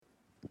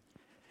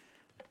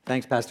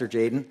Thanks, Pastor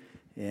Jaden.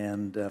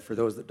 And for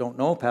those that don't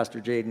know,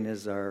 Pastor Jaden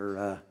is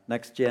our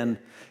next-gen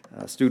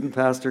student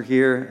pastor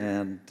here,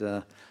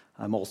 and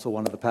I'm also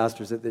one of the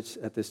pastors at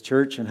this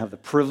church and have the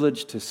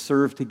privilege to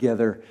serve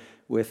together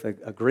with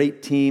a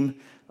great team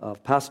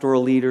of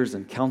pastoral leaders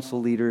and council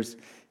leaders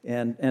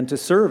and to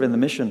serve in the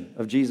mission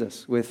of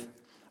Jesus with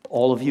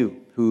all of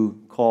you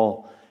who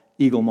call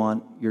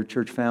Eaglemont your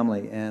church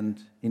family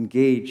and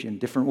engage in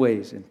different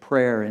ways in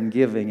prayer and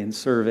giving and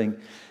serving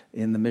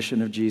in the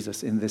mission of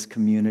Jesus in this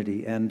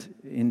community, and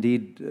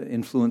indeed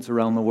influence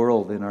around the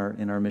world in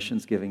our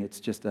missions giving. It's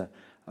just a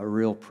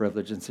real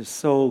privilege. And it's just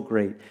so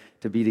great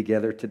to be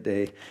together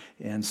today,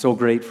 and so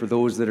great for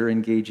those that are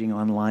engaging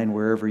online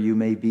wherever you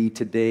may be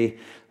today.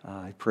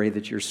 I pray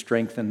that you're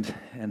strengthened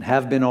and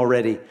have been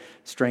already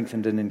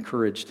strengthened and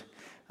encouraged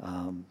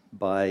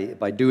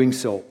by doing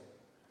so.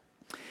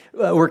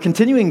 We're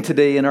continuing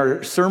today in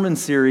our sermon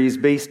series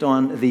based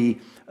on the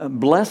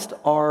blessed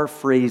are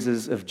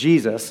phrases of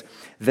Jesus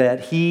that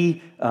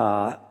he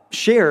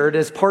shared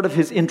as part of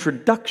his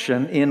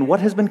introduction in what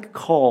has been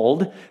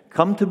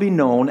come to be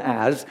known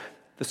as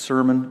the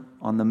Sermon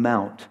on the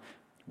Mount. It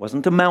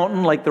wasn't a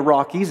mountain like the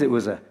Rockies, it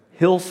was a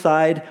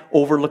hillside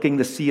overlooking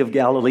the Sea of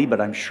Galilee,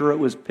 but I'm sure it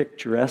was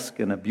picturesque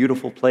and a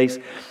beautiful place.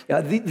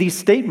 These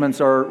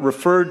statements are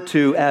referred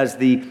to as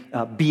the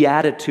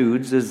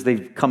Beatitudes, as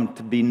they've come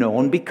to be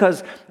known,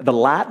 because the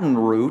Latin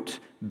root,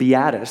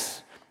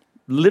 beatus,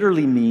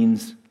 literally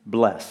means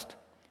blessed.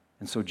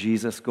 And so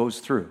Jesus goes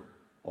through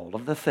all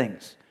of the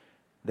things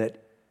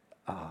that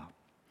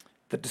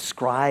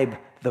describe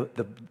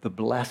the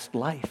blessed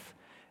life.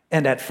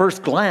 And at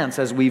first glance,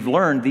 as we've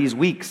learned these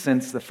weeks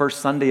since the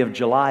first Sunday of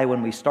July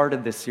when we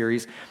started this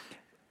series,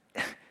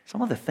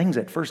 some of the things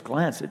at first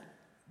glance,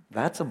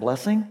 that's a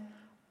blessing?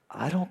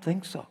 I don't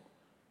think so.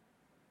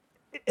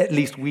 At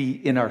least we,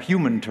 in our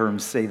human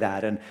terms, say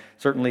that. And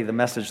certainly the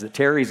message that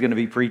Terry's going to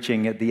be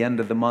preaching at the end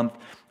of the month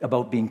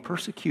about being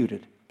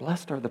persecuted.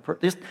 Blessed are the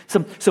just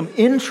some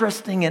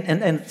interesting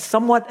and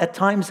somewhat at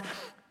times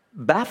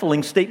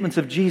baffling statements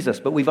of Jesus.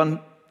 But we've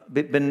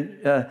been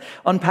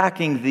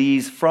unpacking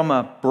these from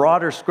a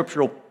broader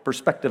scriptural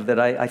perspective that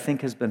I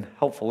think has been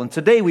helpful. And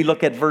today we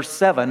look at verse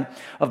 7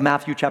 of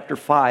Matthew chapter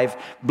 5.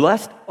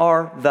 Blessed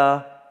are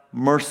the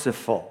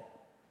merciful.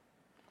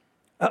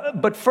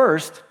 But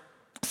first,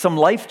 some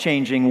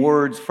life-changing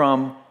words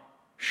from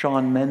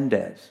Shawn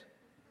Mendes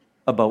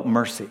about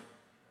mercy.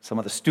 Some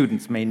of the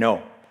students may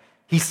know.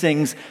 He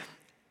sings,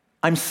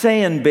 "I'm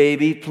saying,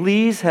 baby,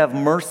 please have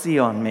mercy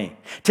on me.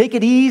 Take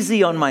it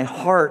easy on my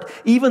heart.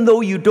 Even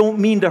though you don't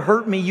mean to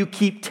hurt me, you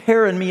keep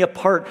tearing me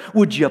apart.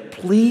 Would you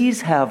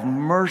please have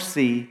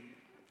mercy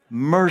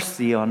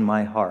on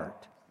my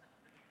heart?"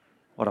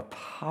 What a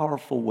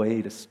powerful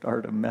way to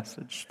start a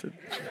message today.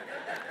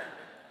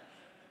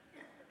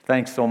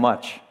 Thanks so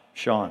much,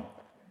 Shawn.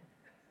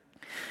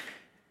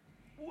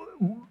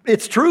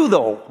 It's true,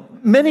 though.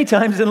 Many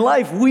times in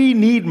life, we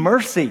need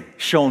mercy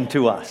shown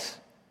to us,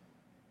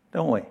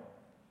 don't we?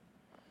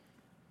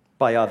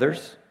 By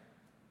others,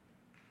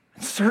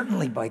 and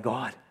certainly by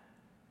God,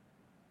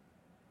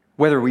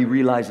 whether we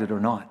realize it or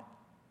not.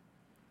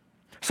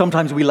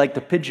 Sometimes we like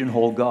to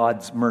pigeonhole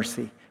God's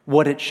mercy,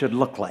 what it should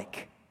look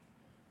like.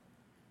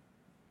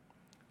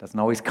 It doesn't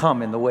always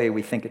come in the way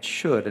we think it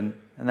should, and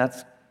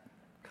that's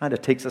kind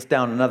of takes us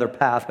down another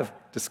path of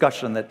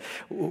discussion that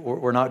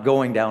we're not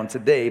going down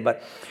today.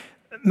 But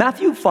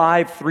Matthew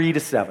 5,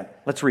 3-7.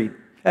 Let's read.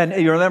 And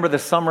you remember the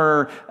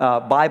summer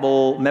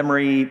Bible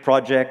memory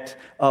project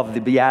of the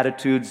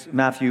Beatitudes,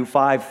 Matthew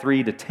 5,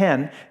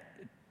 3-10.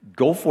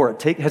 Go for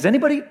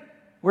it.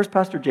 Where's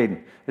Pastor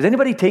Jaden? Has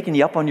anybody taken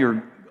you up on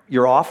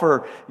your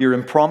offer, your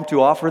impromptu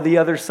offer the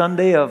other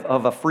Sunday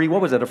of a free, what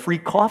was it, a free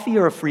coffee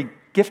or a free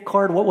gift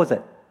card? What was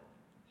it?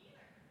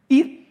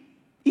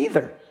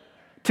 Either.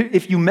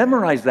 If you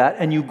memorize that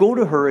and you go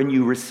to her and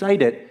you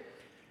recite it,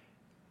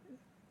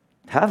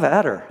 have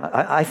at her.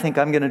 I think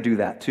I'm going to do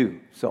that too,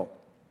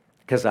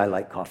 because I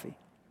like coffee.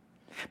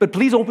 But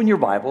please open your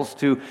Bibles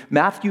to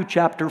Matthew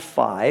chapter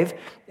 5.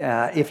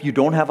 If you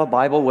don't have a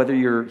Bible, whether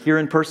you're here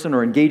in person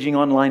or engaging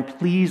online,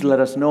 please let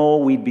us know.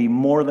 We'd be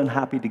more than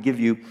happy to give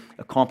you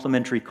a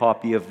complimentary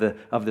copy of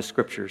the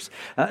Scriptures.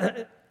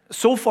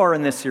 So far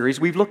in this series,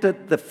 we've looked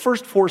at the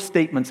first four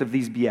statements of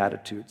these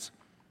Beatitudes.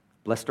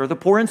 Blessed are the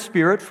poor in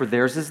spirit, for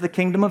theirs is the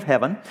kingdom of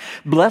heaven.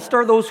 Blessed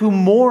are those who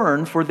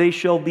mourn, for they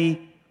shall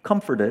be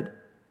comforted.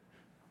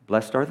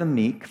 Blessed are the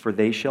meek, for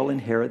they shall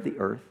inherit the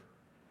earth.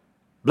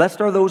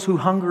 Blessed are those who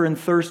hunger and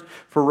thirst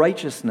for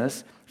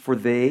righteousness, for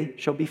they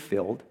shall be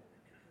filled.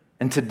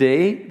 And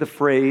today, the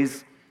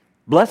phrase,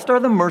 blessed are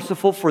the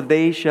merciful, for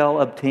they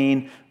shall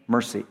obtain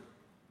mercy.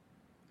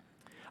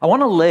 I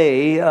want to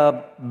lay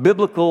a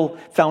biblical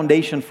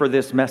foundation for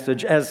this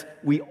message, as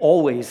we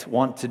always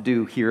want to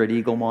do here at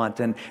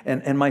Eaglemont.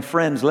 And my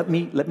friends, let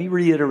me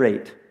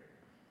reiterate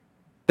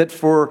that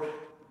for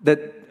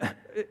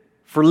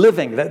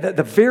living,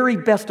 the very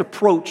best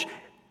approach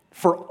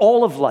for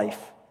all of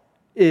life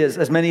is,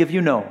 as many of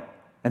you know,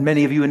 and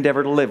many of you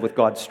endeavor to live with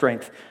God's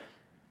strength,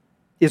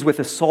 is with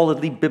a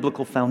solidly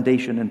biblical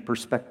foundation and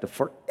perspective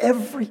for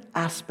every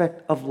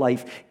aspect of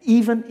life,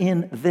 even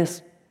in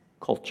this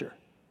culture.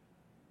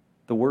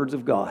 The words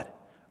of God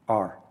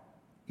are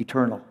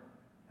eternal.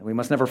 And we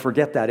must never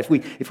forget that. If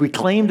we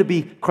claim to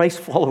be Christ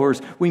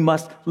followers, we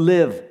must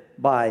live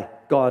by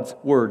God's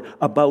word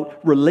about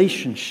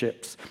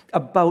relationships,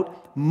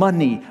 about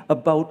money,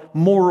 about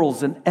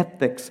morals and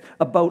ethics,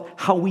 about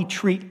how we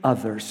treat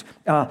others,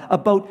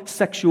 about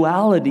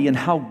sexuality and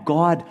how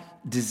God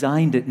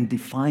designed it and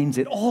defines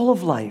it, all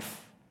of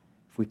life.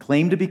 If we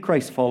claim to be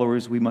Christ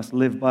followers, we must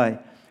live by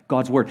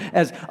God's word.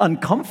 As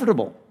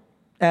uncomfortable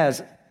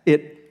as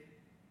it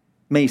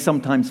may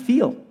sometimes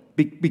feel,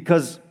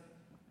 because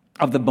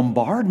of the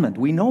bombardment.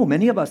 We know,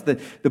 many of us,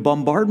 the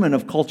bombardment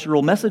of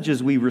cultural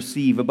messages we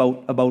receive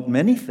about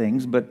many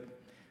things, but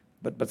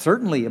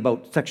certainly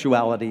about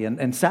sexuality.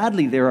 And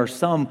sadly, there are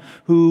some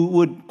who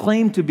would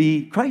claim to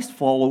be Christ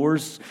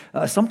followers,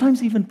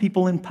 sometimes even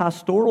people in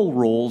pastoral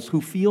roles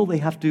who feel they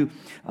have to,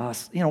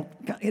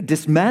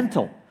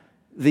 dismantle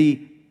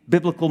the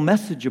biblical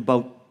message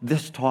about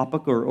this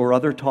topic or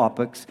other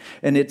topics.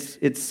 And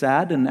it's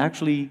sad and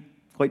actually,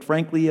 quite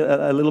frankly,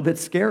 a little bit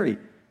scary.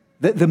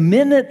 The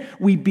minute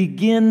we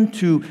begin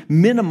to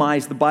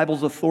minimize the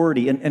Bible's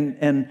authority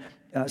and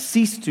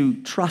cease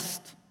to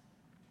trust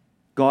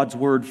God's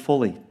word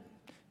fully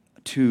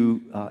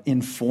to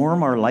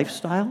inform our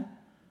lifestyle,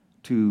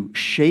 to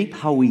shape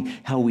how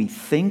we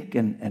think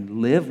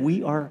and live,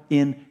 we are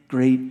in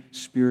great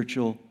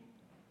spiritual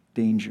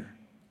danger,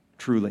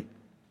 truly.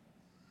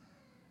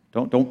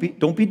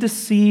 Don't be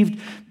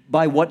deceived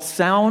by what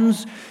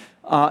sounds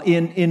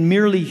in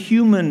merely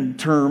human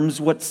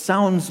terms, what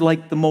sounds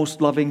like the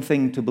most loving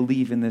thing to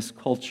believe in this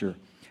culture.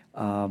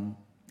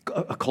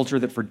 A culture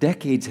that for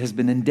decades has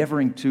been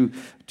endeavoring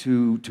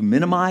to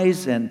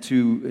minimize and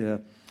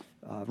to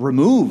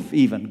remove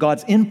even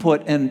God's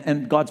input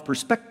and God's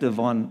perspective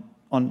on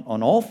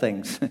all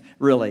things,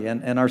 really.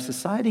 And our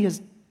society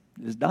has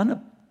done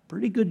a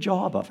pretty good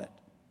job of it.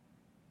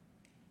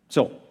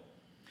 So,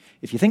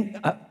 if you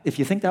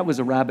think that was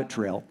a rabbit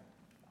trail,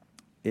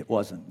 it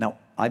wasn't. Now,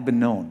 I've been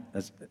known,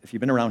 if you've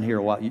been around here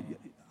a while,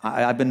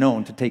 I've been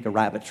known to take a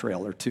rabbit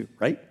trail or two,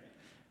 right?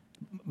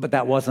 But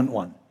that wasn't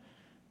one.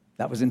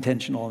 That was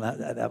intentional, and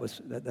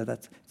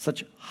that's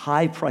such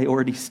high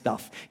priority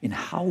stuff in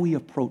how we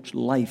approach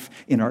life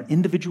in our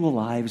individual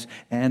lives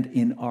and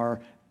in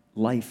our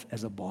life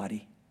as a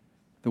body.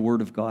 The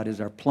Word of God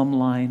is our plumb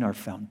line, our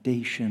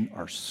foundation,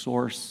 our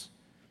source.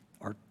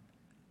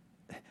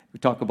 We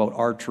talk about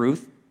our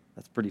truth.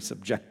 That's pretty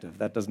subjective.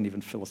 That doesn't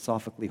even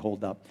philosophically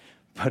hold up.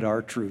 But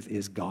our truth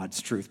is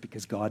God's truth,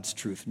 because God's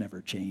truth never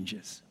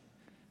changes.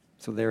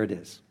 So there it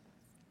is.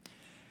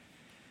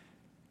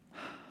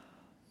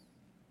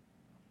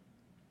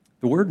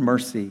 The word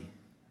mercy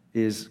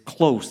is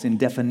close in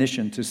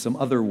definition to some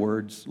other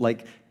words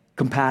like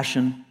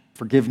compassion,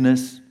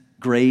 forgiveness,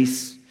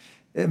 grace,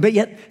 but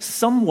yet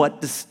somewhat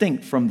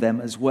distinct from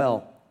them as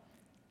well.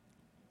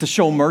 To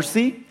show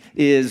mercy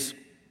is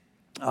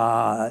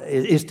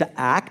to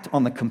act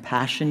on the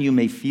compassion you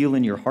may feel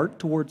in your heart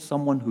towards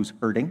someone who's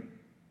hurting.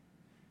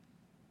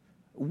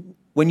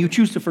 When you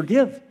choose to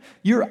forgive,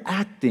 you're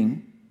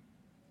acting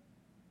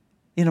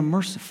in a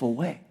merciful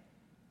way.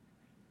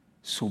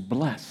 So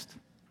blessed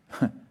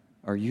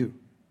are you.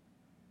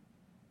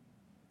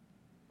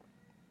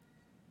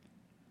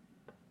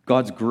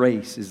 God's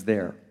grace is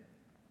there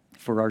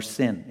for our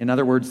sin. In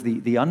other words,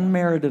 the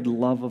unmerited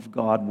love of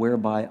God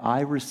whereby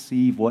I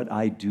receive what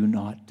I do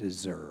not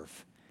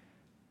deserve,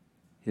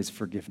 His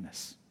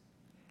forgiveness,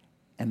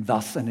 and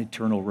thus an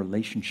eternal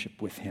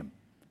relationship with Him.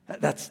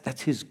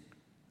 That's His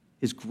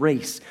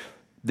grace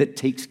that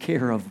takes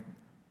care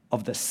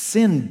of the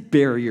sin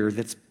barrier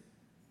that's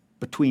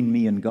between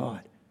me and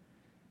God.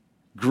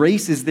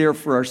 Grace is there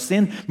for our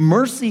sin.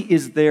 Mercy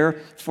is there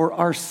for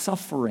our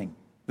suffering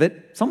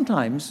that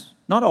sometimes,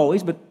 not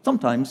always, but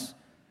sometimes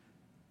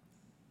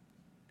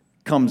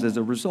comes as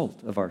a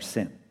result of our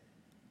sin.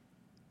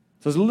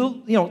 So there's a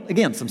little,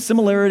 again, some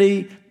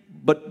similarity,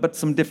 but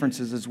some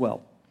differences as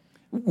well.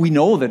 We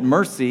know that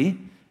mercy,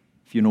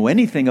 if you know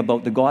anything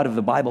about the God of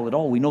the Bible at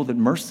all, we know that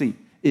mercy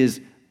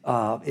is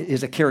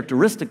a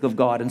characteristic of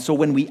God. And so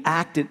when we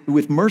act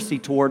with mercy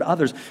toward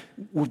others,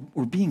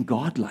 we're being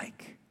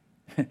godlike.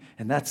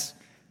 And that's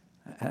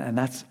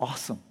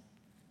awesome.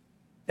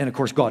 And of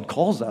course, God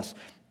calls us,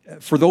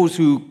 for those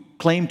who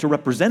claim to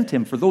represent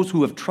Him, for those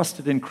who have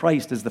trusted in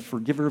Christ as the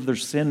forgiver of their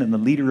sin and the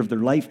leader of their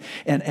life,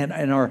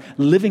 and are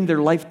living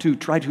their life to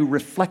try to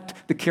reflect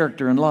the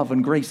character and love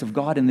and grace of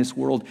God in this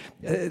world,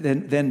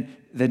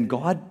 then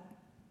God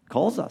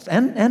calls us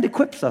and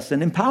equips us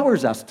and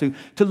empowers us to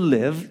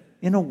live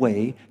in a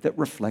way that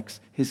reflects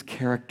His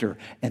character.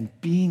 And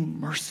being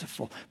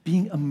merciful,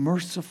 being a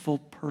merciful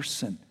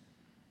person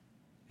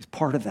is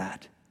part of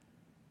that.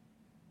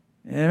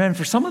 And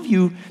for some of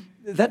you,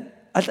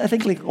 that I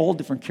think like all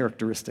different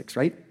characteristics,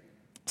 right?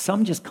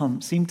 Some just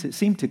seem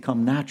to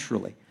come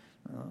naturally.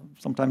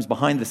 Sometimes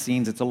behind the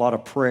scenes, it's a lot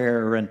of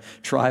prayer and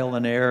trial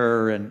and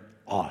error and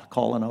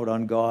calling out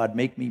on God,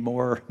 make me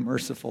more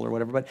merciful or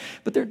whatever.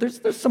 But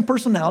there's some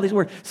personalities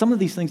where some of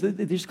these things,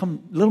 they just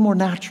come a little more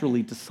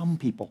naturally to some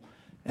people.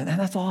 And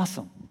that's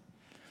awesome.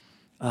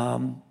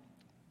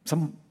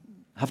 Some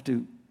have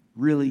to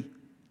really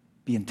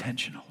be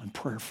intentional and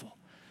prayerful.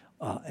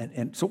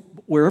 And so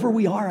wherever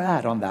we are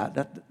at on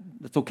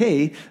that's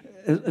okay,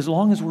 as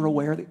long as we're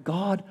aware that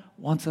God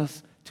wants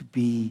us to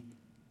be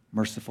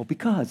merciful,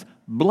 because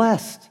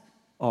blessed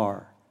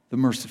are the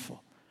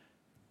merciful,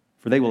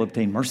 for they will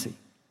obtain mercy,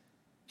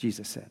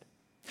 Jesus said.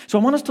 So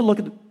I want us to look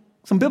at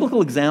some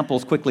biblical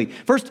examples quickly.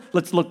 First,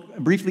 let's look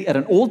briefly at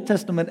an Old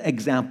Testament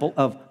example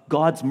of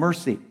God's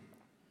mercy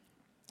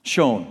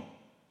shown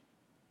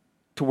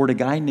toward a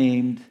guy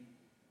named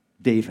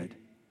David.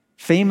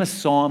 Famous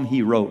psalm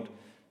he wrote,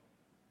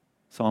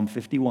 Psalm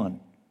 51,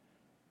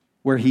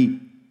 where he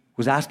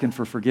was asking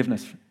for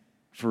forgiveness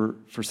for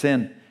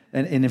sin.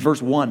 And in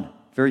verse 1,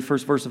 very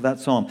first verse of that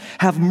psalm,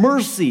 have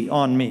mercy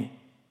on me,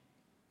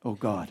 O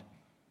God,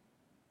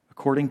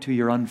 according to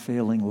your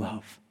unfailing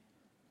love.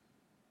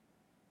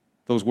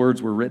 Those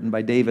words were written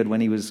by David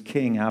when he was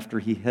king after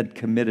he had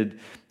committed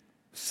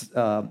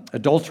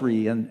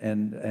adultery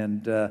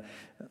and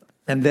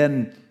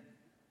then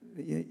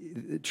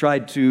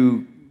tried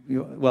to,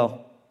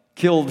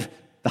 killed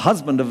the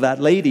husband of that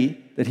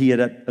lady that he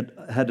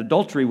had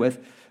adultery with,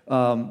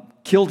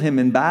 killed him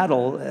in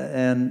battle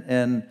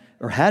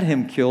or had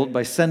him killed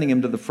by sending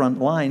him to the front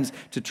lines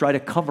to try to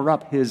cover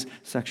up his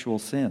sexual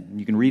sin. And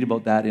you can read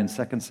about that in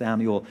 2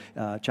 Samuel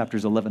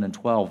chapters 11 and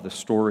 12. The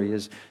story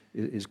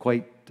is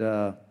quite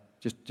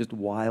just a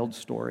wild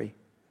story.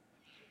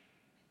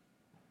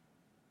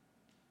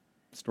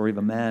 The story of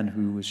a man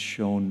who was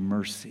shown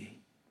mercy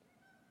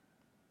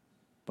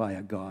by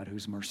a God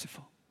who's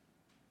merciful.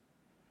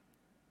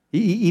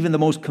 Even the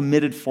most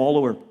committed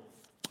follower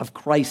of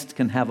Christ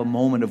can have a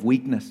moment of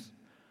weakness,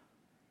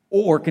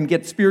 or can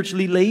get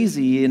spiritually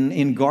lazy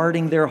in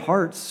guarding their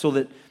hearts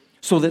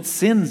so that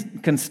sin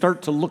can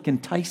start to look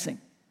enticing.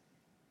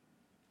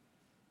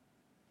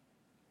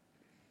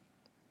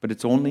 But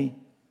it's only,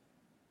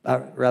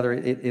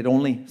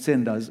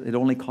 sin does, it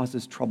only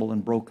causes trouble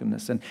and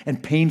brokenness,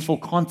 and painful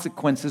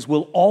consequences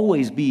will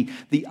always be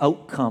the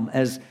outcome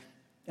as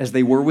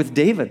they were with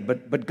David.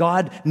 But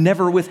God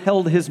never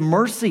withheld his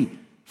mercy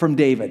from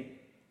David.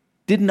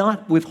 Did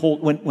not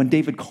withhold when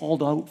David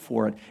called out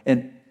for it.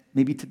 And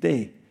maybe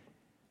today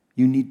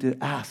you need to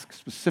ask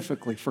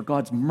specifically for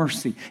God's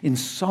mercy in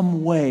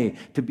some way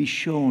to be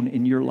shown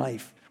in your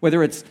life.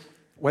 Whether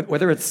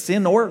it's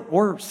sin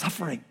or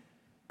suffering,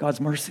 God's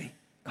mercy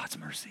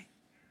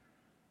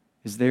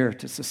is there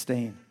to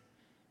sustain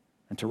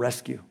and to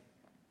rescue.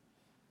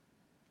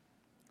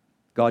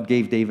 God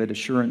gave David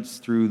assurance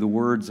through the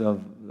words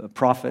of a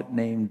prophet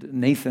named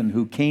Nathan,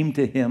 who came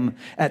to him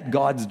at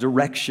God's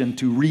direction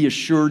to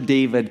reassure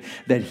David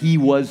that he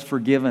was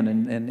forgiven.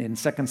 And in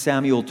 2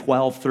 Samuel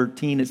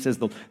 12:13, it says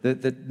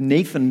that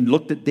Nathan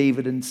looked at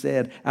David and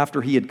said,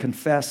 after he had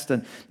confessed,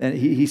 and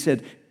he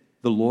said,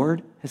 the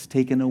Lord has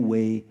taken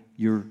away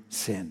your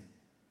sin.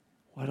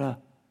 What a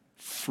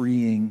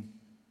freeing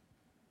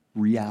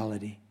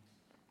reality.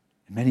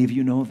 And many of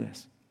you know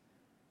this.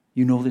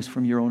 You know this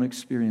from your own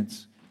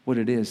experience, what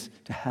it is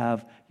to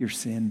have your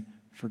sin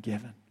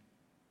forgiven.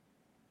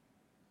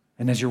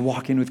 And as you're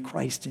walking with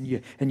Christ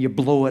and you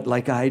blow it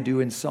like I do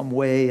in some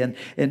way, and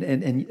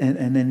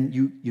then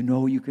you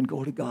know you can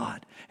go to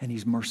God, and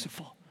He's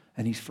merciful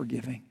and He's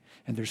forgiving,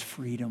 and there's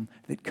freedom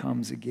that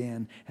comes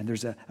again, and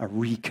there's a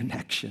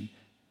reconnection.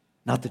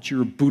 Not that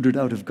you're booted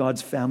out of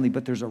God's family,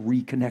 but there's a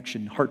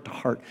reconnection, heart to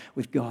heart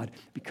with God,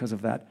 because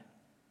of that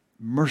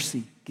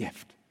mercy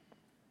gift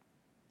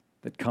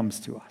that comes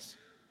to us.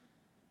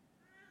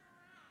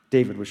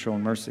 David was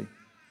shown mercy.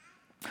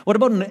 What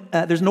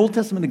about, there's an Old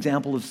Testament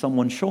example of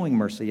someone showing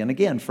mercy, and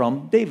again,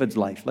 from David's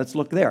life. Let's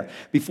look there.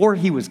 Before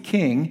he was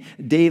king,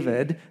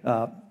 David,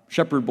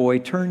 shepherd boy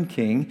turned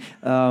king,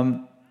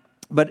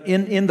 but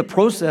in the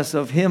process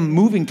of him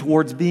moving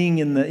towards being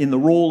in the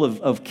role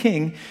of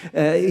king,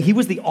 he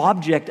was the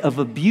object of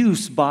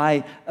abuse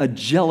by a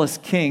jealous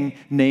king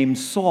named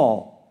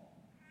Saul.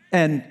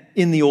 And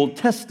in the Old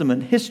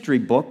Testament history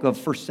book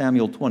of 1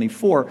 Samuel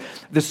 24,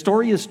 the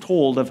story is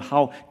told of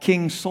how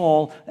King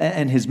Saul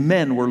and his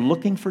men were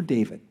looking for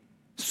David.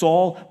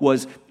 Saul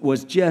was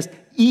just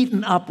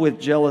eaten up with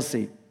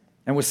jealousy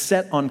and was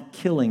set on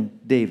killing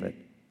David.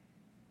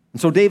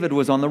 And so David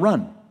was on the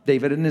run,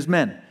 David and his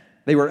men.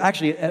 They were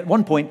actually, at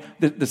one point,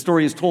 the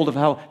story is told of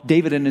how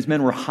David and his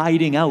men were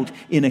hiding out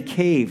in a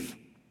cave.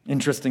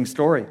 Interesting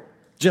story.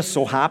 Just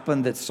so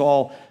happened that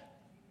Saul,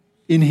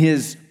 in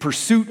his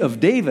pursuit of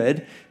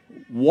David,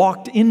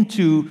 walked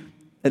into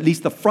at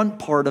least the front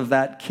part of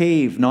that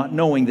cave, not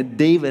knowing that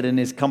David and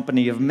his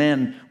company of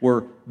men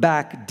were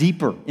back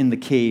deeper in the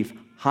cave,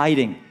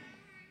 hiding.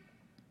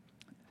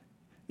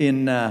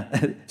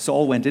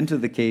 Saul went into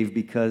the cave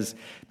because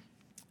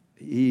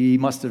he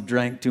must have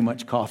drank too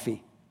much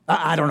coffee.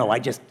 I don't know, I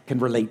just can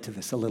relate to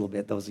this a little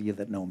bit, those of you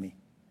that know me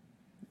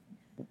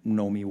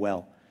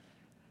well.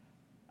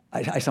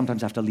 I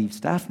sometimes have to leave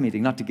staff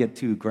meeting, not to get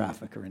too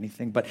graphic or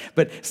anything, but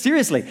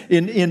seriously,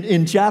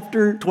 in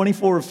chapter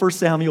 24 of 1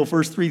 Samuel,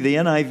 verse 3, the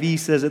NIV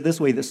says it this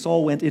way, that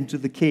Saul went into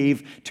the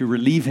cave to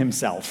relieve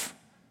himself.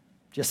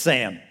 Just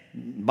saying.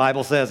 The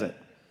Bible says it.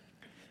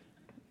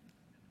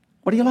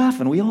 What are you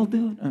laughing? We all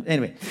do it.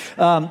 Anyway,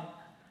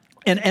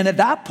 and at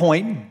that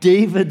point,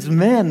 David's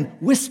men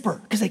whisper,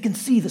 because they can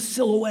see the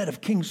silhouette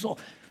of King Saul.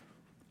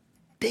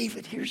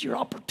 David, here's your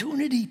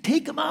opportunity.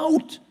 Take him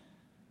out.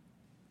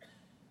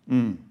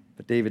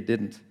 But David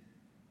didn't.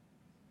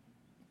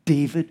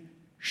 David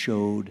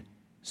showed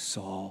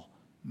Saul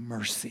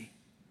mercy.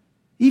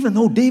 Even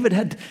though David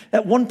had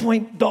at one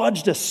point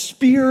dodged a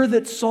spear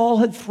that Saul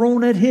had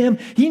thrown at him,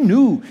 he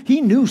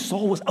knew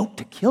Saul was out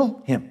to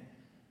kill him,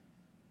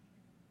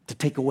 to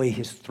take away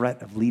his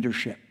threat of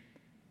leadership.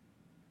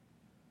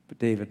 But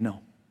David,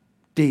 no.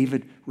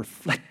 David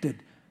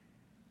reflected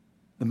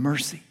the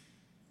mercy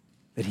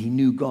that he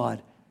knew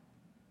God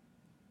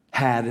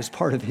had as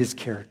part of his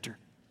character.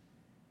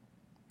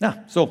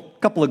 Now, so a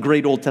couple of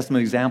great Old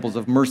Testament examples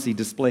of mercy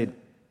displayed.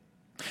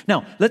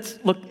 Now, let's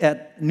look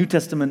at New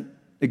Testament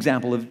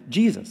example of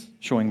Jesus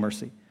showing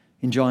mercy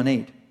in John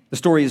 8. The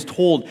story is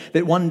told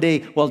that one day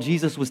while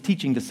Jesus was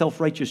teaching, the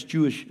self-righteous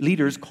Jewish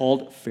leaders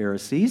called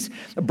Pharisees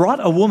brought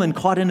a woman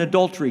caught in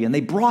adultery, and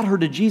they brought her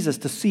to Jesus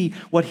to see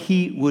what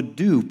he would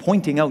do,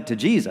 pointing out to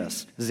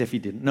Jesus, as if he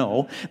didn't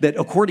know, that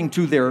according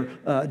to their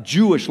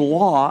Jewish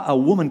law, a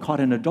woman caught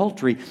in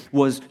adultery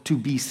was to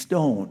be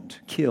stoned,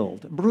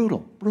 killed.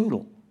 Brutal.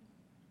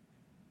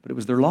 But it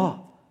was their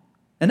law.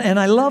 And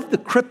I love the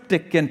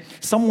cryptic and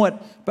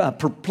somewhat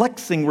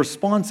perplexing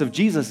response of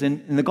Jesus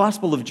in the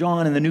Gospel of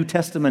John in the New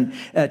Testament,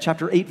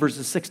 chapter 8,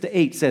 verses 6 to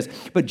 8 says,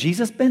 "But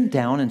Jesus bent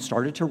down and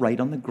started to write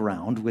on the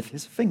ground with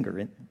his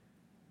finger."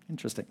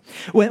 Interesting.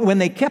 When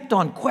they kept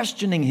on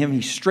questioning him,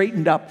 he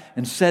straightened up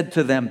and said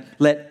to them,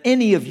 "Let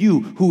any of you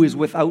who is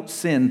without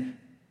sin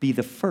be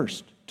the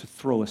first to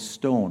throw a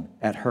stone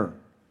at her,"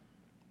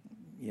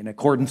 in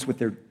accordance with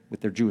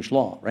their Jewish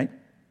law, right?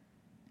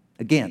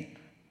 Again,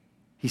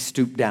 he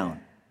stooped down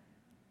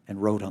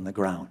and wrote on the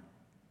ground.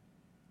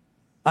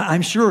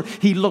 I'm sure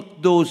he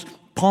looked those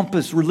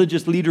pompous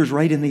religious leaders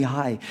right in the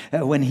eye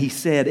when he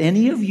said,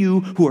 "Any of you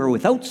who are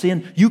without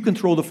sin, you can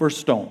throw the first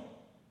stone."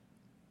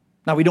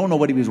 Now, we don't know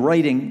what he was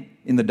writing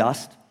in the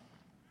dust,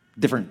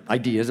 different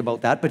ideas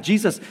about that, but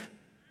Jesus'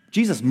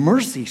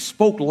 mercy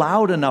spoke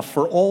loud enough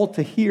for all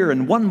to hear,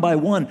 and one by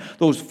one,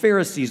 those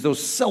Pharisees,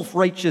 those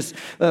self-righteous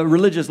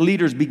religious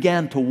leaders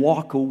began to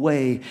walk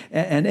away.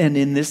 And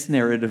in this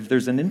narrative,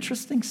 there's an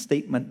interesting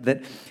statement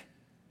that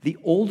the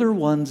older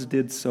ones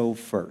did so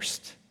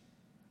first.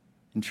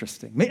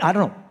 Interesting. I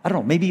don't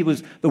know. Maybe it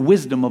was the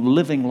wisdom of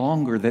living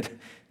longer that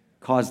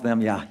caused them,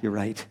 yeah, you're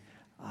right,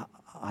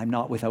 I'm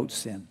not without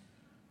sin.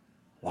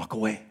 Walk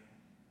away.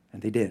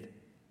 And they did.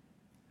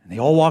 And they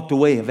all walked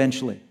away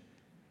eventually.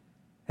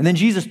 And then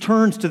Jesus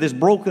turns to this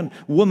broken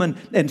woman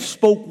and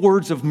spoke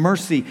words of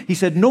mercy. He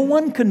said, "No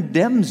one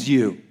condemns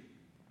you,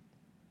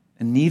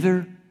 and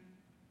neither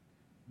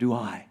do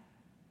I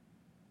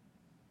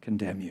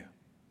condemn you."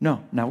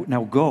 No,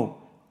 now go.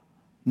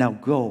 Now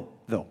go,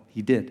 though.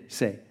 He did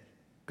say,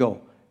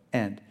 go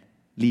and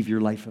leave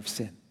your life of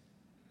sin.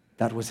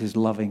 That was his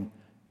loving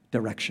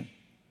direction.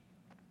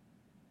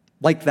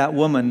 Like that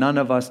woman, none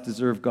of us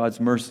deserve God's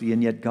mercy,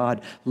 and yet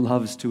God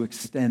loves to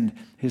extend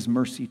his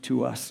mercy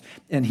to us.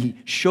 And he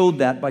showed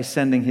that by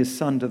sending his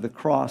son to the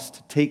cross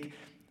to take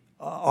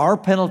our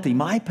penalty,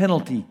 my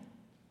penalty,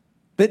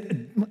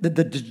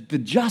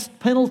 the just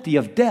penalty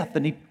of death,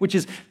 which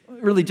is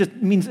really just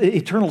means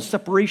eternal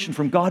separation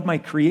from God, my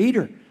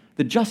creator.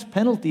 The just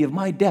penalty of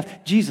my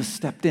death, Jesus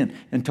stepped in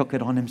and took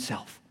it on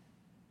himself.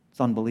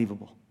 It's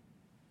unbelievable.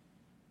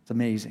 It's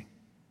amazing.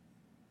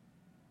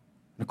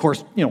 Of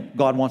course,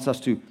 God wants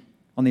us to,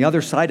 on the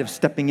other side of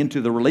stepping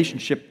into the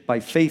relationship by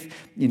faith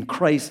in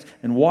Christ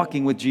and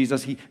walking with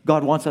Jesus,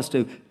 God wants us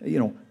to,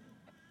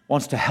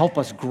 wants to help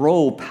us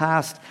grow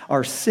past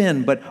our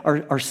sin, but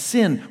our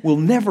sin will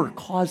never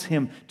cause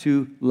him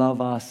to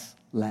love us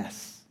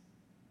less.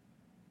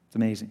 It's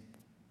amazing.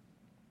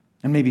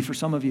 And maybe for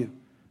some of you,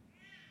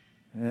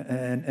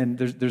 and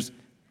there's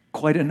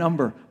quite a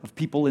number of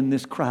people in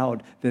this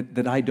crowd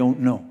that I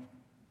don't know.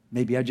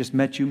 Maybe I just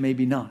met you,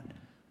 maybe not.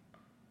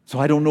 So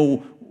I don't know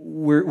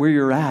where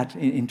you're at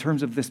in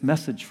terms of this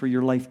message for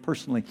your life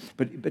personally,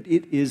 but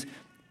it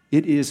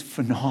is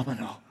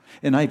phenomenal.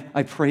 And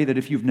I pray that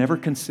if you've never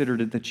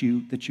considered it, that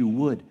you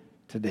would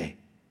today.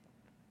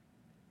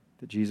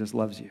 That Jesus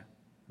loves you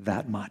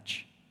that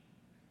much.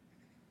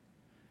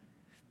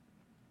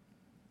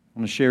 I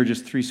want to share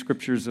just 3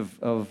 scriptures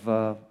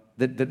that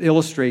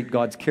illustrate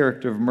God's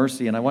character of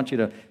mercy, and I want you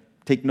to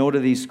take note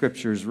of these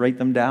scriptures, write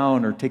them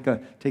down, or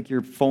take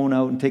your phone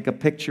out and take a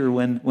picture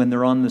when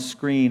they're on the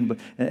screen,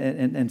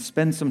 and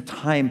spend some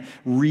time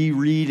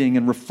rereading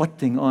and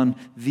reflecting on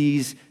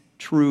these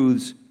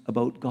truths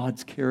about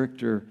God's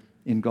character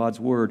in God's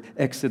Word.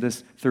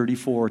 Exodus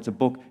 34. It's a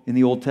book in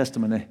the Old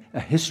Testament, a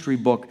history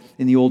book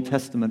in the Old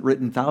Testament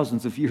written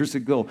thousands of years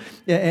ago.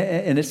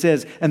 And it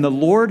says, "And the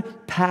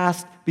Lord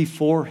passed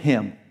before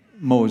him,"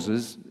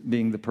 Moses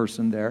being the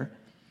person there,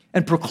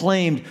 "and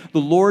proclaimed,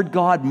 'The Lord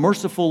God,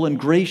 merciful and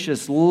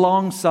gracious,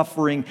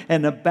 long-suffering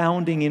and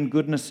abounding in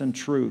goodness and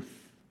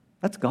truth.'"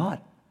 That's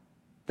God.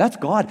 That's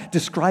God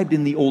described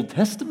in the Old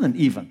Testament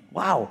even.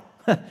 Wow.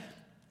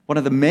 One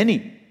of the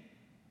many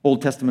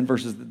Old Testament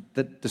verses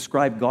that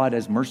describe God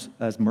as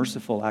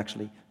merciful,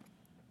 actually.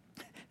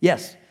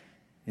 Yes,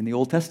 in the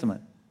Old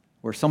Testament,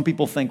 where some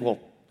people think, well,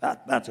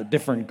 that's a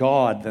different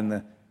God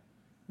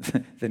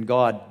than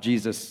God,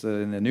 Jesus,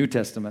 in the New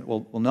Testament.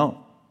 Well,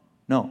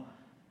 no.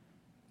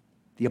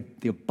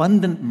 The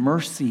abundant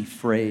mercy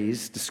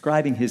phrase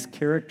describing his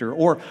character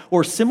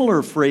or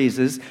similar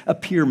phrases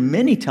appear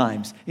many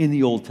times in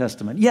the Old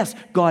Testament. Yes,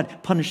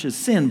 God punishes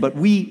sin, but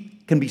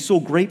we can be so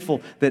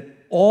grateful that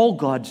all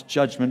God's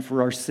judgment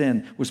for our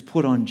sin was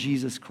put on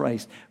Jesus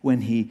Christ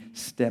when he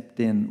stepped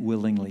in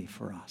willingly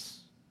for us.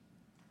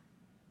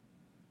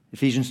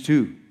 Ephesians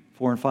 2,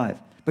 4 and 5.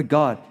 But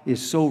God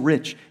is so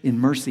rich in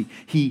mercy.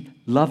 He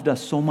loved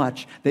us so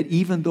much that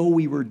even though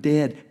we were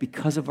dead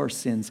because of our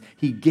sins,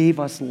 he gave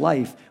us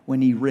life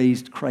when he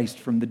raised Christ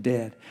from the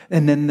dead.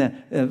 And then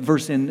the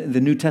verse in the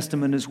New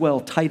Testament as well,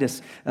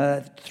 Titus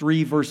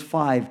 3, verse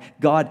 5,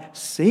 God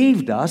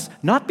saved us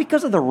not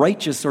because of the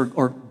righteous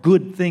or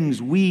good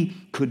things we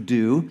could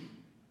do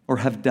or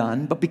have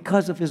done, but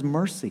because of his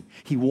mercy.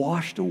 He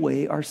washed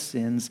away our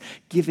sins,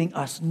 giving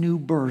us new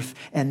birth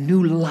and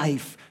new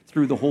life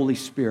through the Holy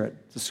Spirit.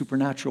 It's a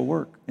supernatural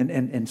work.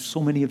 And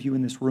so many of you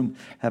in this room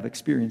have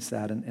experienced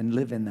that and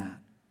live in that.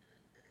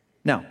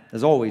 Now,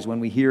 as always, when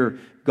we hear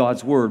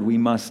God's word, we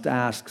must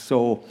ask,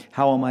 so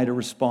how am I to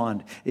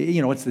respond?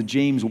 You know, it's the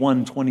James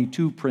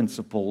 1:22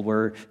 principle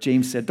where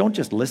James said, don't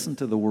just listen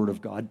to the word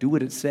of God, do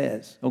what it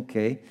says.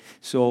 Okay,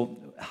 so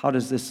how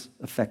does this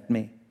affect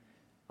me?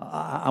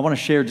 I want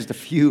to share just a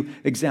few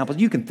examples.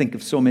 You can think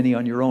of so many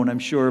on your own, I'm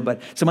sure,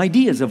 but some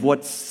ideas of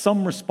what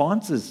some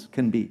responses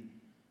can be.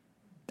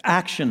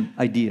 Action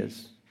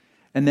ideas.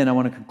 And then I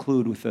want to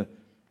conclude with a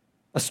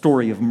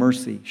story of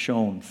mercy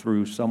shown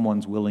through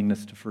someone's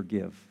willingness to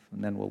forgive.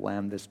 And then we'll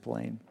land this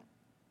plane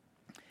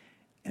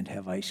and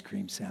have ice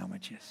cream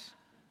sandwiches.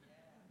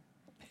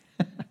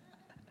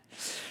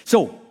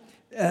 So,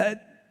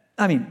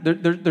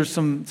 there's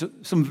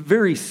some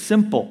very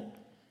simple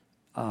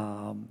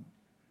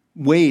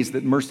ways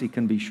that mercy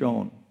can be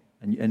shown.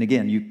 And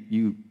again,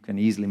 you can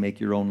easily make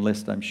your own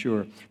list, I'm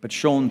sure, but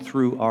shown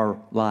through our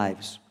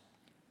lives.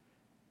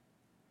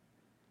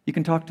 You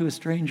can talk to a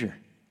stranger.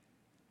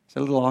 Is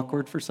that a little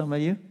awkward for some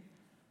of you?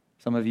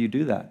 Some of you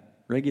do that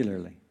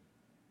regularly.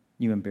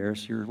 You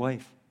embarrass your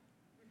wife.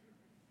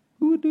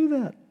 Who would do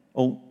that?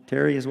 Oh,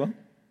 Terry as well?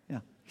 Yeah.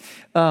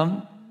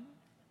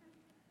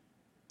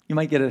 You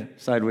might get a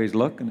sideways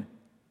look.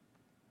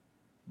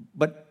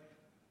 But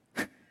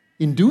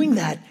in doing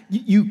that,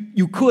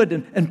 you could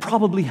and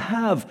probably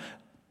have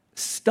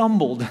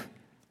stumbled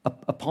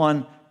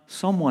upon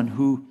someone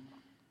who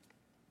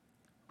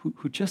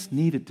just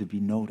needed to be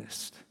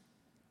noticed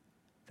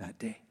that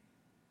day.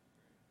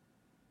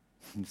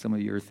 And some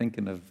of you are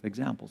thinking of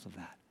examples of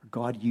that.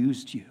 God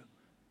used you.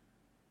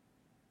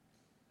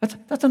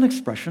 That's an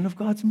expression of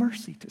God's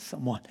mercy to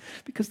someone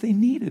because they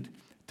needed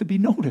to be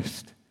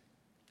noticed.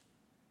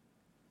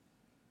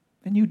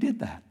 And you did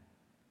that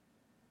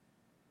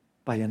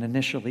by an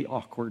initially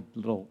awkward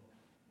little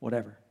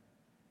whatever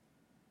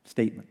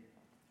statement.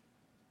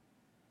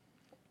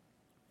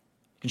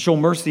 You can show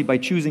mercy by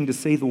choosing to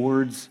say the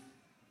words,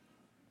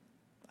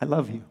 "I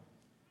love you,"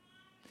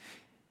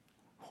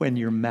 when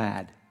you're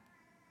mad.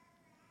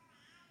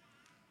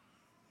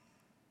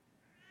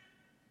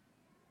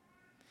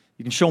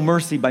 You can show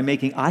mercy by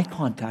making eye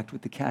contact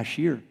with the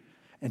cashier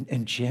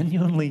and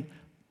genuinely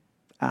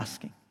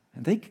asking.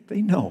 And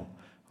they know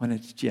when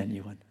it's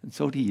genuine, and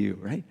so do you,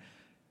 right?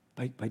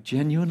 By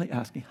genuinely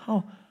asking,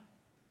 how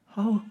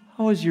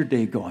is your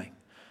day going?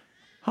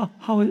 How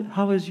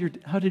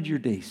did your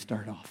day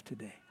start off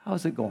today?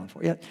 How's it going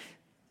for you?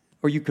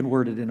 Or you can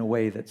word it in a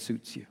way that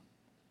suits you.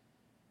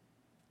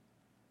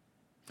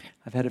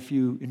 I've had a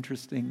few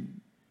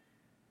interesting,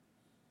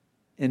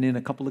 and in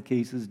a couple of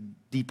cases,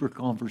 deeper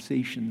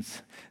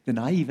conversations than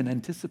I even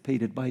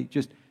anticipated by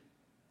just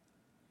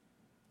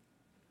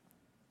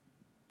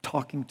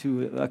talking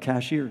to a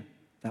cashier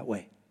that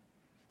way.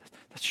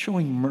 That's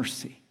showing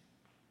mercy.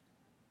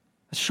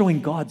 That's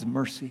showing God's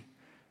mercy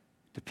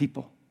to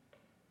people.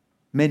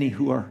 Many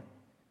who are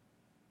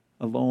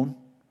alone,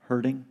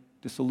 hurting,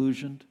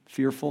 disillusioned,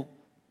 fearful.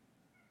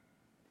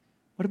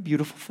 What a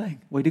beautiful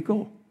thing. Way to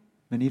go.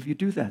 Many of you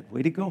do that.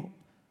 Way to go.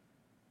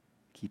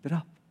 Keep it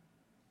up.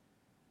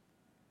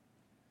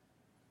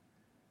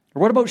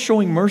 Or what about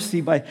showing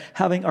mercy by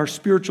having our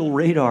spiritual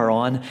radar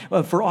on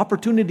for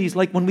opportunities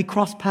like when we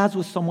cross paths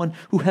with someone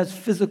who has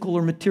physical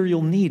or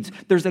material needs?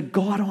 There's a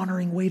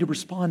God-honoring way to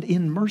respond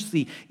in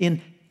mercy,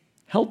 in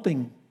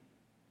helping,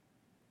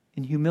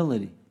 in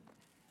humility.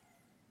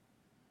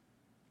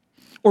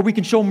 Or we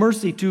can show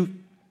mercy to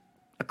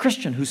a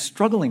Christian who's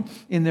struggling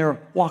in their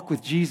walk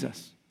with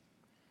Jesus.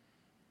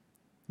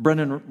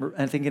 Brendan,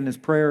 I think in his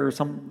prayer or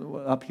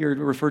some up here,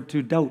 referred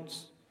to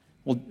doubts.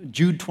 Well,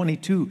 Jude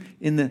 22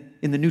 in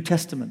the New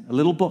Testament, a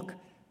little book.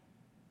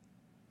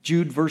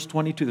 Jude verse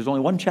 22. There's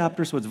only one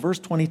chapter, so it's verse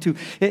 22.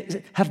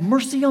 Have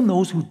mercy on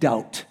those who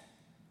doubt.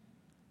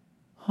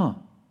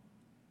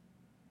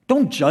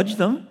 Don't judge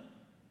them.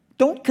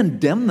 Don't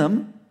condemn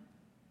them.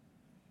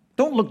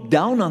 Don't look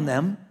down on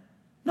them.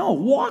 No,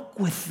 walk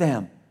with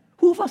them.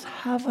 Who of us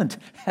haven't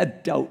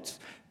had doubts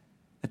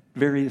at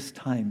various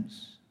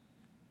times?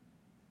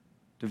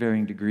 To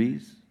varying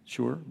degrees,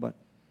 sure, but,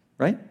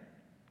 right?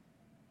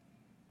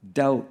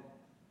 Doubt.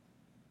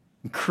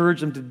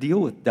 Encourage them to deal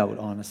with doubt,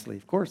 honestly.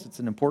 Of course, it's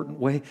an important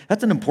way.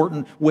 That's an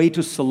important way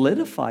to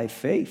solidify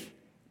faith.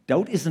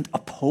 Doubt isn't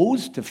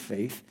opposed to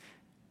faith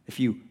if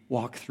you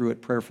walk through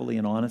it prayerfully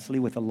and honestly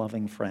with a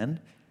loving friend.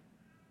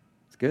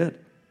 It's good.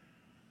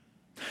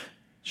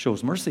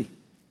 Shows mercy.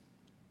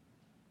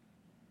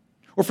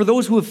 Or for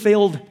those who have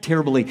failed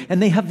terribly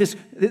and they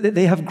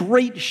have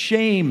great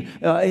shame,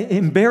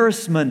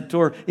 embarrassment,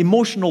 or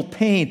emotional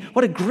pain.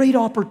 What a great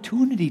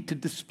opportunity to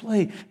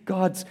display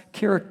God's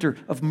character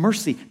of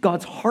mercy,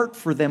 God's heart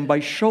for them by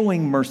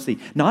showing mercy,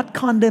 not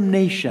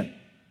condemnation.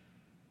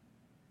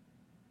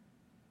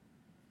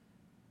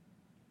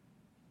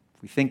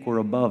 If we think we're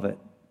above it,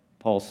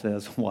 Paul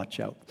says, watch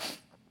out.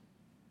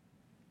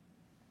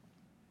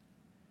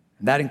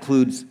 And that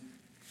includes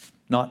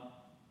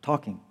not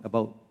talking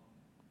about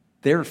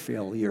their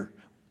failure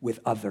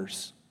with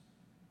others.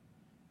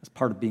 That's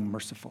part of being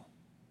merciful,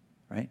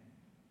 right?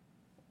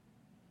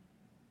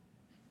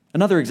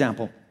 Another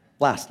example,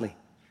 lastly,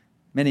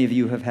 many of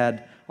you have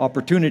had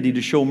opportunity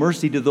to show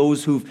mercy to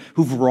those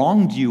who've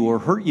wronged you or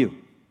hurt you.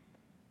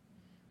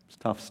 It's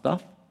tough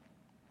stuff.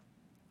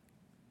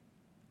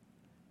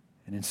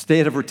 And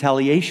instead of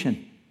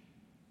retaliation,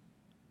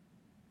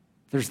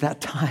 there's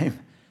that time,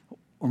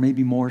 or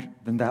maybe more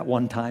than that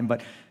one time,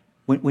 but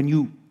when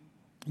you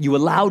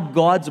allowed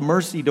God's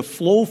mercy to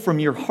flow from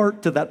your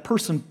heart to that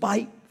person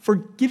by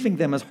forgiving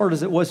them, as hard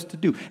as it was to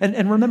do.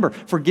 And remember,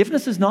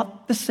 forgiveness is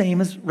not the same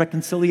as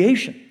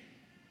reconciliation.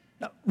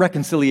 Now,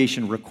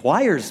 reconciliation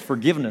requires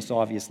forgiveness,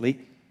 obviously,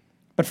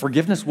 but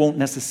forgiveness won't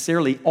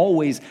necessarily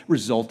always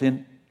result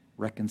in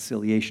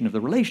reconciliation of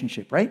the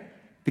relationship, right?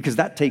 Because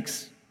that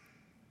takes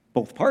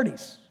both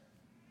parties.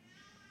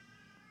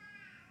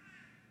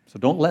 So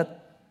don't let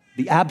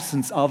the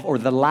absence of or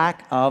the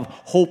lack of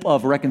hope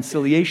of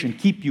reconciliation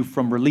keep you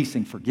from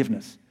releasing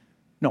forgiveness.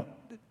 No,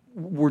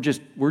 we're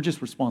just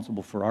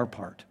responsible for our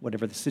part,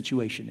 whatever the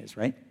situation is,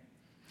 right?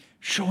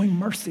 Showing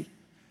mercy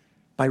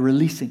by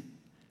releasing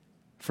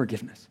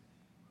forgiveness.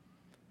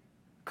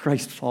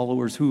 Christ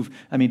followers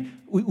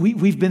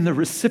we've been the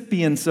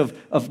recipients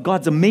of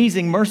God's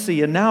amazing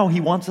mercy, and now He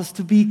wants us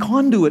to be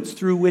conduits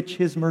through which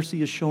His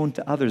mercy is shown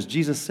to others.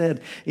 Jesus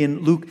said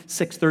in Luke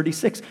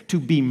 6:36, to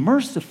be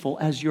merciful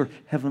as your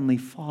heavenly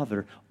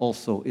Father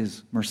also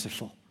is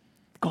merciful.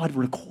 God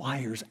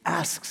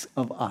asks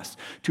of us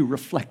to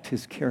reflect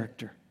His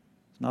character.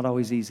 It's not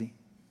always easy,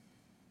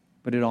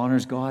 but it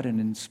honors God and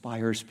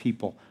inspires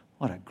people.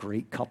 What a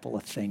great couple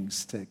of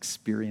things to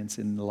experience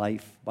in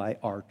life by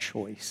our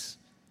choice,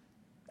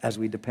 as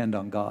we depend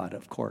on God,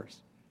 of course.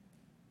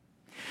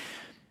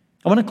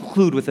 I want to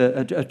conclude with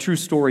a true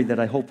story that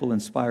I hope will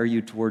inspire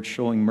you towards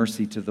showing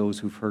mercy to those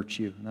who've hurt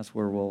you. And that's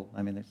where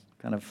there's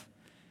kind of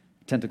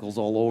tentacles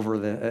all over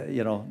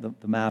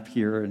the map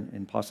here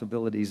and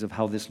possibilities of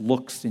how this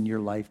looks in your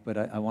life. But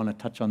I want to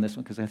touch on this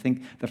one because I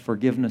think the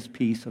forgiveness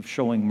piece of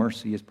showing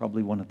mercy is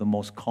probably one of the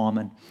most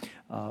common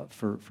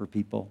for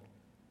people.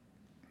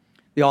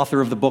 The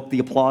author of the book, The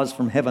Applause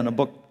from Heaven, a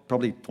book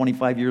probably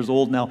 25 years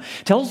old now,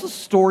 tells the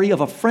story of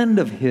a friend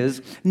of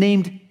his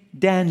named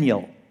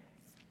Daniel.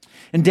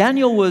 And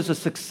Daniel was a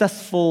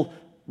successful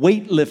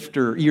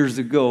weightlifter years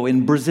ago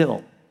in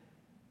Brazil.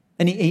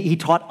 And he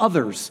taught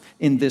others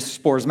in this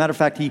sport. As a matter of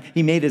fact,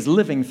 he made his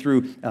living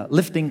through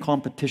lifting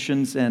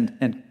competitions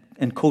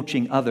and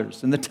coaching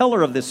others. And the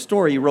teller of this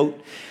story wrote,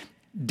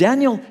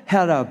 Daniel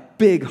had a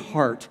big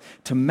heart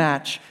to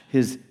match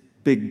his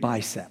big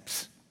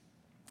biceps.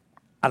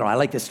 I don't know, I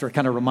like this story. It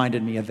kind of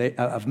reminded me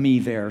of me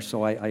there,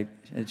 so I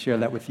share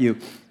that with you.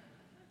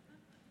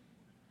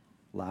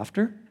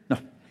 Laughter? No,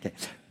 okay,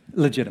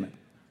 legitimate.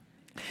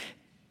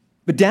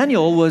 But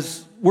Daniel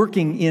was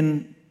working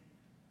in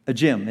a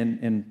gym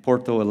in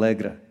Porto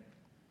Alegre,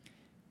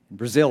 in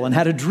Brazil, and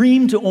had a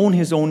dream to own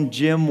his own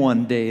gym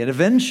one day. And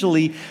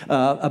eventually,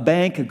 a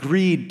bank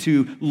agreed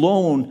to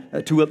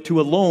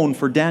a loan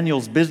for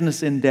Daniel's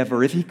business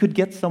endeavor if he could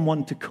get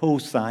someone to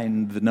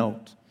co-sign the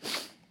note.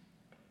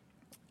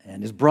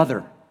 And his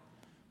brother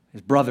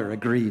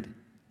agreed.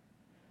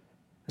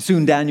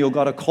 Soon Daniel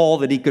got a call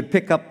that he could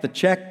pick up the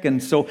check,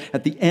 and so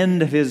at the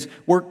end of his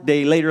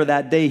workday later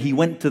that day, he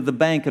went to the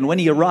bank, and when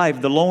he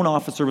arrived, the loan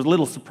officer was a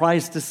little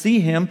surprised to see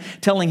him,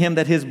 telling him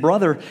that his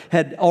brother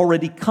had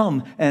already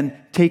come and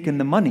taken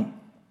the money.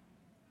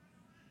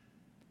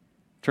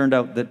 Turned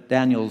out that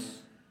Daniel's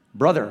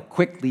brother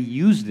quickly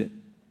used it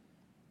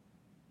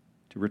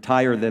to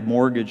retire the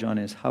mortgage on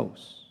his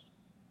house.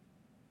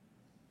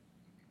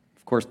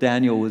 Of course,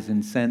 Daniel was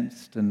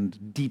incensed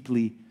and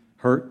deeply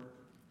hurt.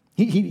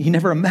 He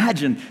never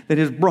imagined that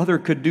his brother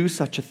could do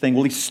such a thing.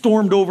 Well, he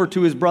stormed over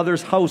to his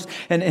brother's house,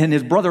 and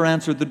his brother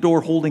answered the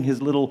door holding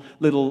his little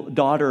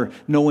daughter,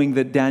 knowing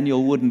that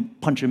Daniel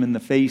wouldn't punch him in the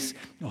face,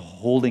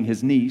 holding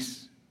his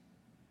niece.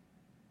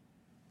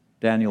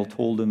 Daniel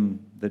told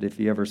him that if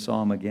he ever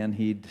saw him again,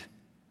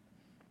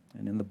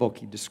 and in the book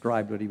he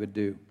described what he would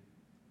do.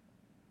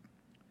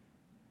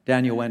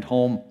 Daniel went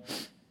home,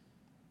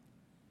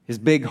 his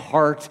big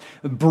heart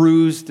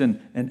bruised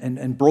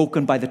and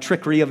broken by the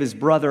trickery of his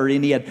brother,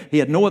 and he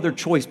had no other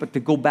choice but to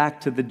go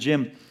back to the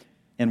gym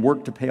and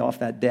work to pay off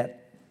that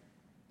debt.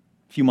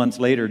 A few months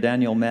later,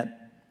 Daniel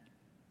met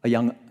a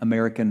young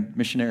American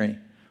missionary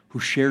who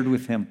shared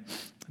with him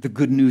the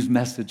good news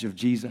message of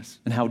Jesus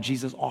and how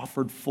Jesus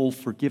offered full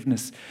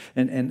forgiveness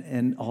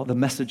and all the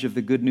message of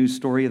the good news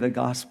story of the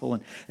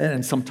gospel.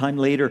 And sometime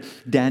later,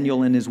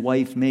 Daniel and his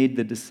wife made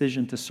the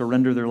decision to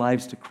surrender their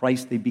lives to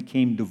Christ. They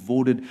became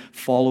devoted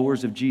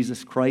followers of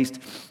Jesus Christ.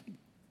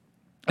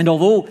 And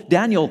although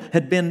Daniel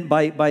had been,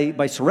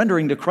 by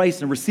surrendering to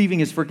Christ and receiving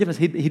his forgiveness,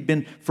 he'd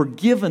been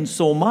forgiven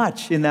so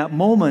much in that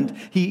moment,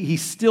 he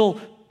still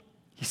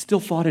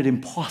thought it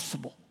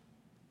impossible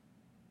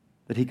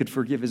that he could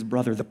forgive his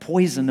brother. The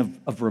poison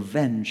of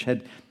revenge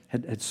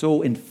had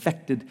so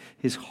infected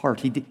his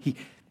heart. He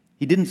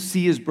didn't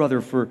see his brother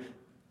for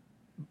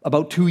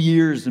about 2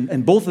 years,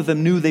 and both of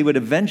them knew they would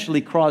eventually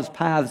cross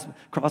paths,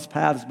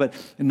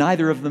 but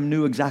neither of them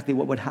knew exactly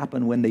what would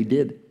happen when they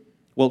did.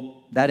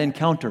 Well, that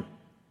encounter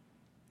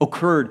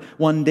occurred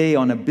one day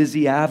on a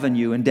busy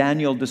avenue, and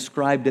Daniel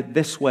described it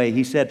this way.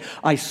 He said,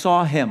 "I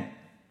saw him,"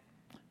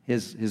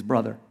 his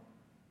brother,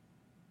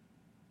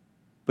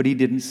 "but he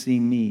didn't see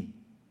me.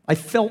 I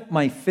felt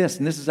my fist,"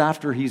 and this is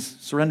after he's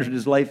surrendered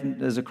his life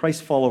as a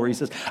Christ follower. He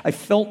says, "I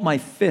felt my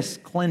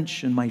fist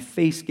clench and my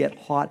face get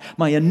hot.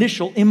 My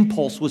initial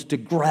impulse was to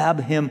grab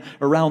him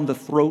around the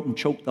throat and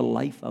choke the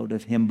life out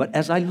of him. But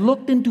as I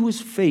looked into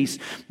his face,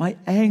 my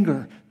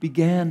anger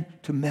began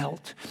to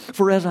melt.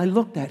 For as I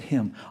looked at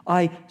him,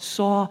 I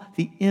saw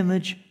the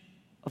image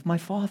of my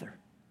father,"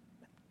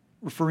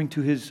 referring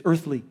to his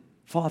earthly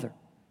father.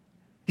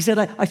 He said,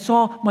 I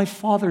saw my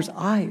father's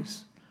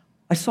eyes.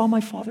 I saw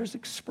my father's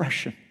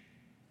expression,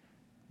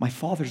 my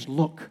father's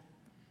look.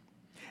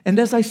 And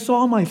as I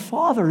saw my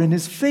father in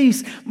his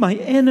face, my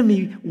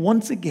enemy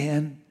once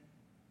again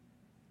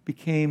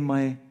became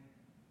my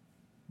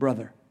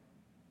brother."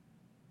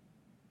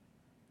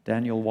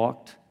 Daniel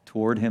walked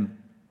toward him.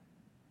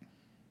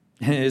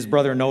 His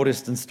brother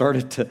noticed and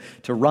started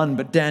to run,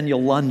 but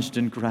Daniel lunged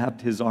and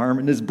grabbed his arm,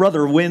 and his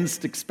brother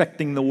winced,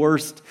 expecting the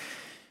worst.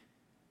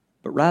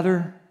 But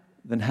rather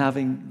than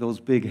having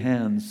those big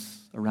hands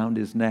around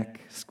his neck,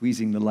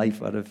 squeezing the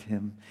life out of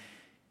him,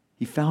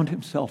 he found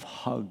himself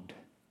hugged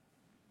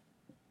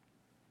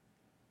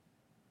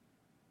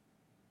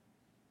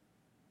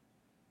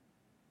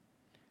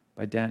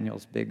by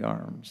Daniel's big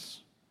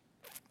arms.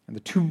 And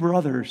the two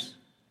brothers,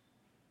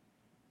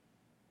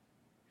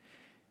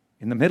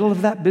 in the middle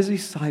of that busy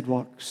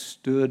sidewalk,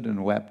 stood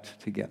and wept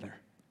together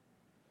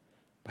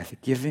by the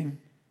giving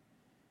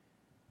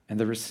and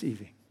the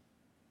receiving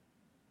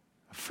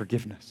of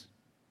forgiveness.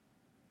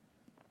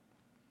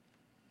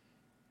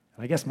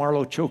 I guess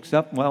Marlo chokes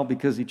up, well,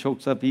 because he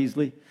chokes up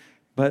easily.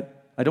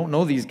 But I don't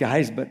know these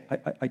guys, but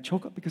I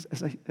choke up because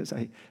as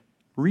I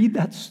read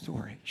that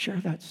story, share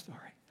that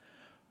story,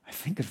 I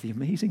think of the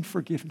amazing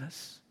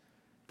forgiveness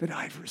that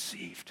I've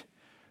received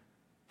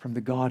from the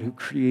God who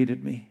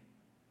created me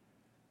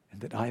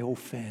and that I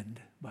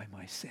offend by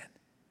my sin.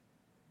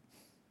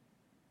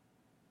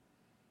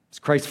 As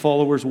Christ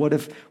followers, what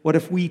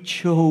if we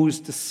chose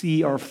to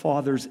see our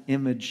Father's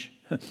image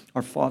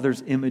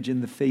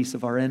in the face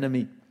of our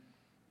enemy?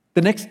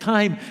 The next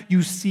time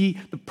you see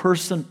the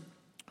person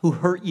who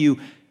hurt you,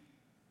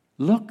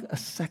 look a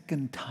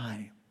second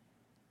time.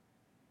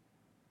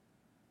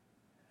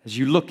 As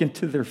you look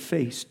into their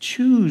face,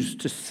 choose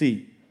to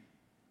see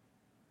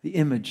the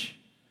image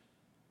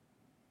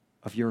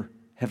of your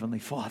Heavenly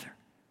Father,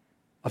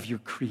 of your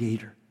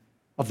Creator,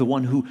 of the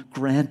one who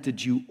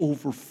granted you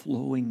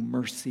overflowing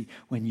mercy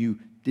when you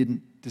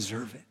didn't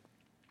deserve it.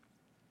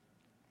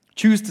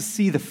 Choose to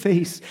see the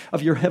face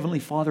of your Heavenly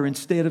Father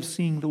instead of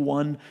seeing the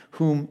one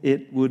whom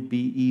it would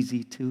be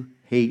easy to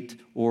hate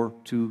or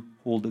to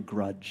hold a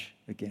grudge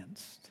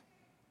against.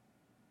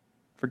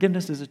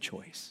 Forgiveness is a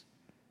choice.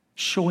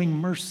 Showing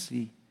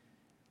mercy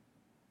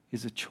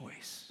is a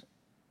choice.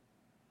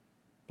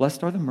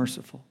 Blessed are the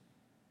merciful,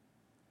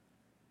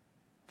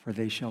 for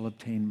they shall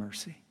obtain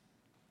mercy.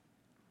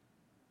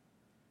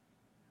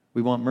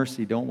 We want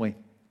mercy, don't we?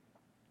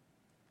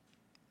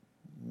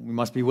 We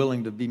must be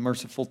willing to be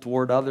merciful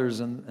toward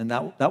others, and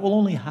that will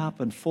only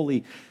happen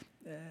fully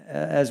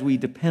as we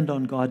depend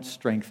on God's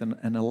strength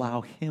and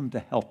allow Him to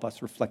help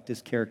us reflect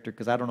His character,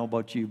 because I don't know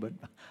about you, but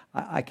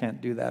I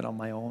can't do that on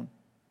my own.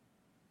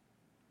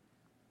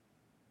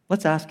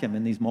 Let's ask Him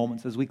in these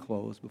moments as we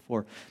close,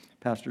 before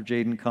Pastor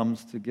Jaden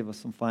comes to give us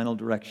some final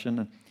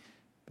direction.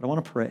 But I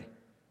want to pray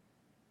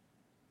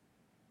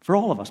for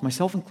all of us,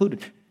 myself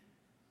included,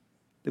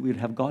 that we would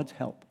have God's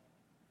help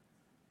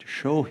to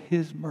show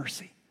His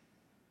mercy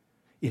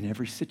in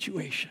every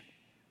situation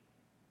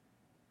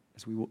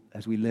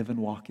as we live and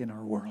walk in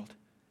our world.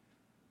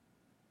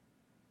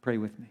 Pray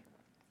with me.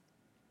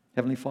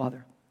 Heavenly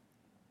Father,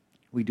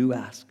 we do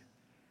ask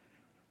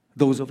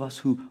those of us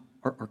who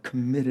are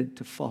committed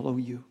to follow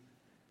you,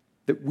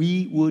 that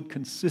we would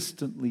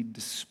consistently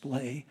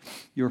display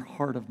your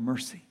heart of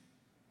mercy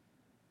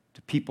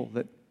to people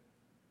that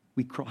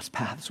we cross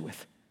paths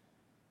with,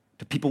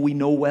 to people we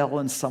know well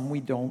and some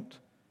we don't,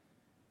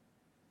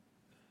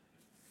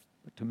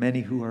 but to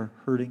many who are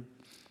hurting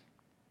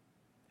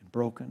and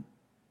broken,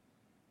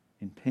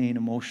 in pain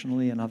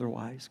emotionally and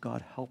otherwise.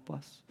 God, help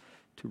us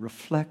to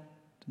reflect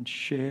and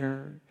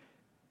share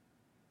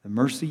the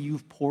mercy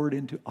you've poured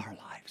into our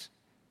lives,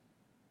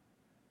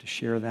 to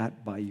share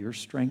that by your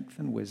strength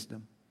and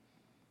wisdom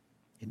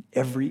in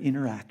every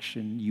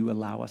interaction you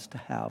allow us to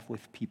have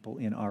with people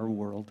in our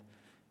world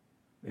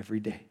every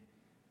day.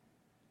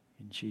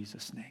 In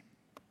Jesus' name,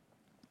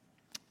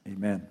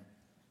 amen.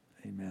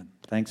 Amen.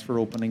 Thanks for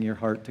opening your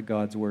heart to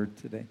God's word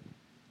today.